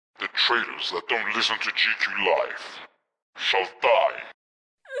traitors that don't listen to GQLive shall die.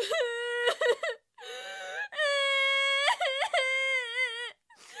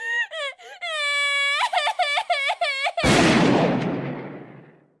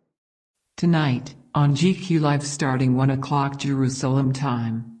 Tonight, on GQLive starting 1 o'clock Jerusalem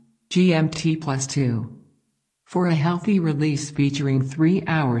time, GMT+2. For a healthy release featuring 3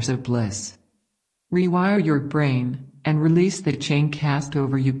 hours of bliss. Rewire your brain, and release the chain cast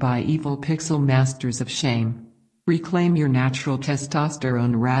over you by evil pixel masters of shame. Reclaim your natural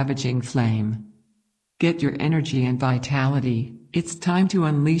testosterone ravaging flame. Get your energy and vitality, it's time to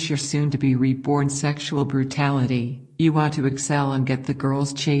unleash your soon-to-be reborn sexual brutality. You want to excel and get the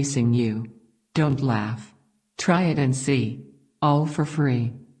girls chasing you. Don't laugh. Try it and see. All for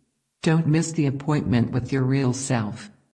free. Don't miss the appointment with your real self.